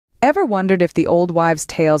Ever wondered if the old wives'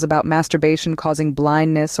 tales about masturbation causing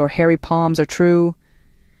blindness or hairy palms are true?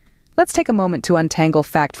 Let's take a moment to untangle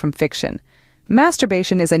fact from fiction.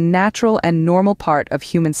 Masturbation is a natural and normal part of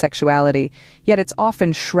human sexuality, yet it's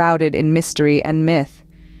often shrouded in mystery and myth.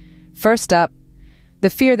 First up,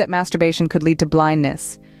 the fear that masturbation could lead to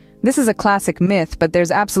blindness. This is a classic myth, but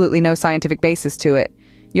there's absolutely no scientific basis to it.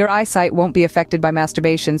 Your eyesight won't be affected by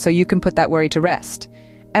masturbation, so you can put that worry to rest.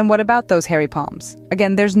 And what about those hairy palms?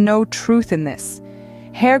 Again, there's no truth in this.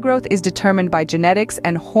 Hair growth is determined by genetics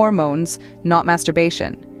and hormones, not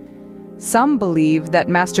masturbation. Some believe that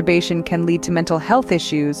masturbation can lead to mental health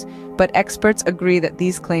issues, but experts agree that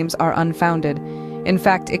these claims are unfounded. In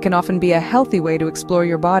fact, it can often be a healthy way to explore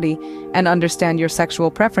your body and understand your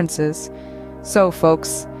sexual preferences. So,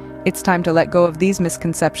 folks, it's time to let go of these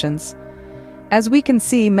misconceptions. As we can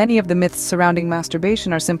see, many of the myths surrounding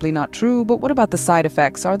masturbation are simply not true, but what about the side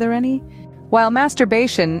effects? Are there any? While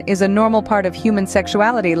masturbation is a normal part of human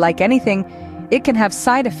sexuality, like anything, it can have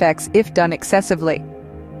side effects if done excessively.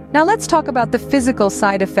 Now let's talk about the physical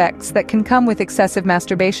side effects that can come with excessive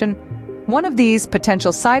masturbation. One of these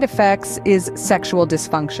potential side effects is sexual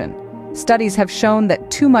dysfunction. Studies have shown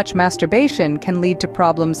that too much masturbation can lead to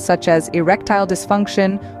problems such as erectile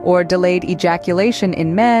dysfunction or delayed ejaculation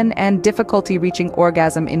in men and difficulty reaching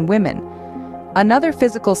orgasm in women. Another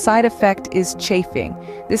physical side effect is chafing.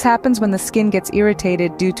 This happens when the skin gets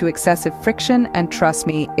irritated due to excessive friction, and trust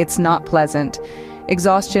me, it's not pleasant.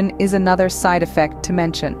 Exhaustion is another side effect to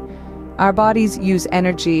mention. Our bodies use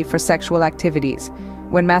energy for sexual activities.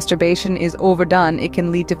 When masturbation is overdone, it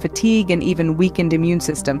can lead to fatigue and even weakened immune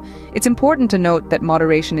system. It's important to note that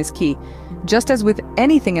moderation is key. Just as with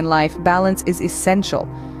anything in life, balance is essential.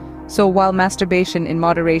 So while masturbation in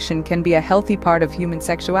moderation can be a healthy part of human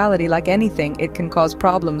sexuality, like anything, it can cause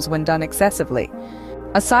problems when done excessively.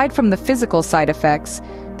 Aside from the physical side effects,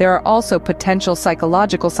 there are also potential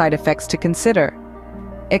psychological side effects to consider.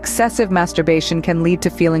 Excessive masturbation can lead to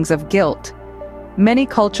feelings of guilt. Many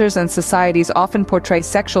cultures and societies often portray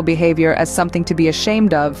sexual behavior as something to be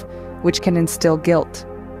ashamed of, which can instill guilt.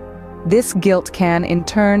 This guilt can, in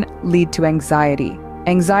turn, lead to anxiety.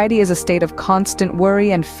 Anxiety is a state of constant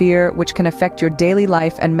worry and fear which can affect your daily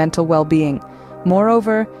life and mental well-being.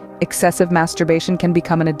 Moreover, excessive masturbation can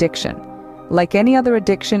become an addiction. Like any other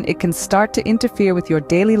addiction, it can start to interfere with your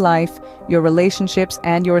daily life, your relationships,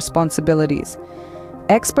 and your responsibilities.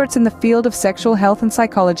 Experts in the field of sexual health and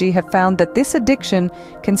psychology have found that this addiction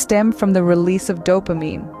can stem from the release of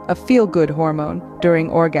dopamine, a feel-good hormone, during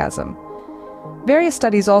orgasm. Various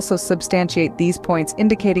studies also substantiate these points,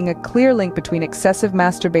 indicating a clear link between excessive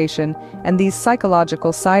masturbation and these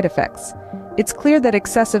psychological side effects. It's clear that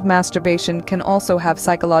excessive masturbation can also have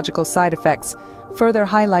psychological side effects, further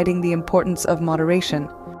highlighting the importance of moderation.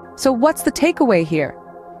 So what's the takeaway here?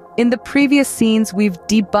 In the previous scenes, we've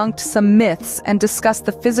debunked some myths and discussed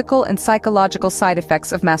the physical and psychological side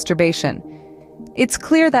effects of masturbation. It's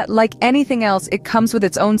clear that, like anything else, it comes with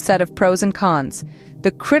its own set of pros and cons.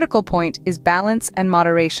 The critical point is balance and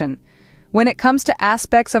moderation. When it comes to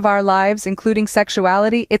aspects of our lives, including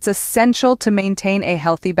sexuality, it's essential to maintain a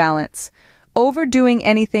healthy balance. Overdoing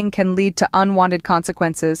anything can lead to unwanted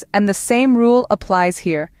consequences, and the same rule applies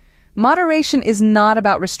here. Moderation is not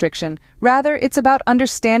about restriction. Rather, it's about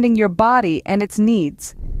understanding your body and its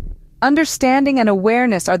needs. Understanding and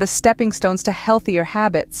awareness are the stepping stones to healthier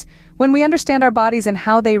habits. When we understand our bodies and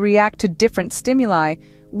how they react to different stimuli,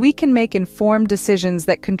 we can make informed decisions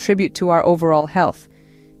that contribute to our overall health.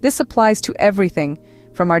 This applies to everything,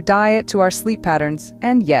 from our diet to our sleep patterns,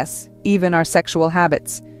 and yes, even our sexual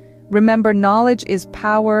habits. Remember, knowledge is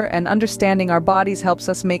power, and understanding our bodies helps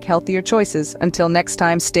us make healthier choices. Until next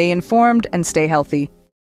time, stay informed and stay healthy.